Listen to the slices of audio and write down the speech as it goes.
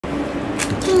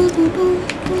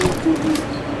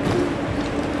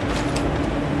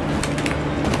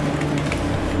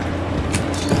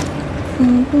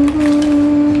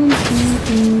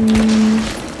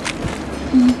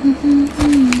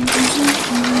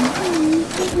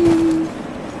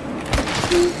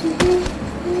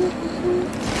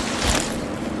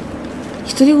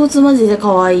一人ごつマジで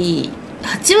可愛い。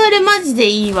8割マジで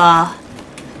いいわ。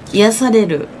癒され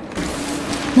る。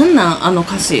なんなんあの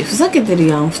歌詞。ふざけてる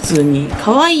やん、普通に。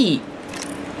可愛い。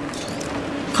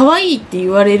可愛いって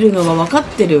言われるのが分かっ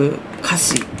てる歌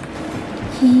詞。一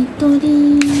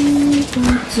人ご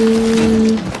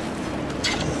つ。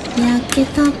焼け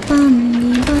たパン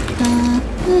にバター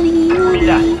塗り塗り。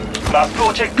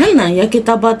なんなん焼け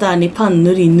たバターにパン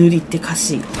塗り塗りって歌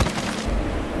詞。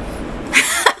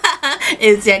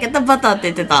うち焼けたバターっ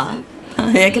て言ってた。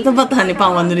焼けたバターにパ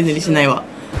ンは塗り塗りしないわ。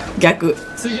逆。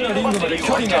次のリングまで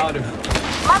距離がある。待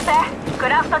って、ク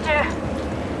ラフト中。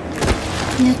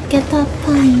焼けた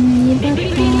パンにバター塗り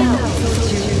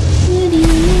塗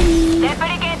り。レプ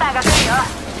リケーターが来るよ。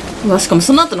うわ、しかも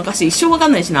その後の歌詞一生わか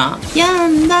んないしな。や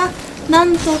んだ、な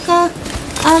んとか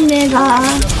雨が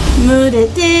蒸れ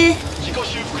て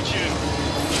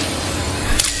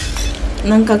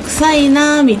なんか臭い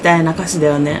なみたいな歌詞だ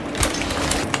よね。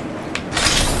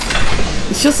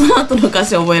一生その後の歌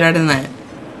詞覚えられない。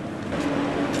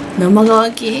生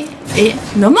乾き？生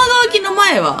乾きの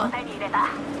前は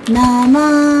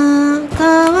生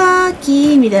乾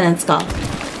きみたいなやつか。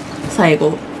最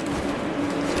後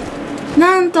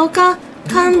なんとか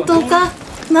かんとか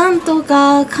なんと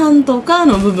かかんとか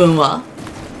の部分は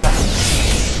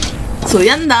そう、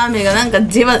やんだ雨がなんか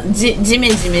じめじめ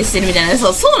してるみたいな。そ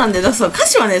うなんだよ。だから歌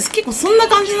詞はね結構そんな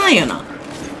感じなんよな、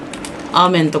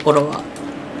雨のところは。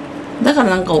だか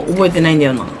らなんか覚えてないんだ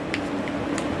よな。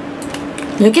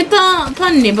焼けたパ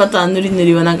ンにバター塗り塗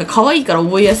りはなんか可愛いから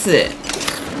覚えやすい。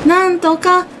なんと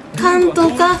かかんと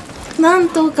かなん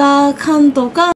とかかんとか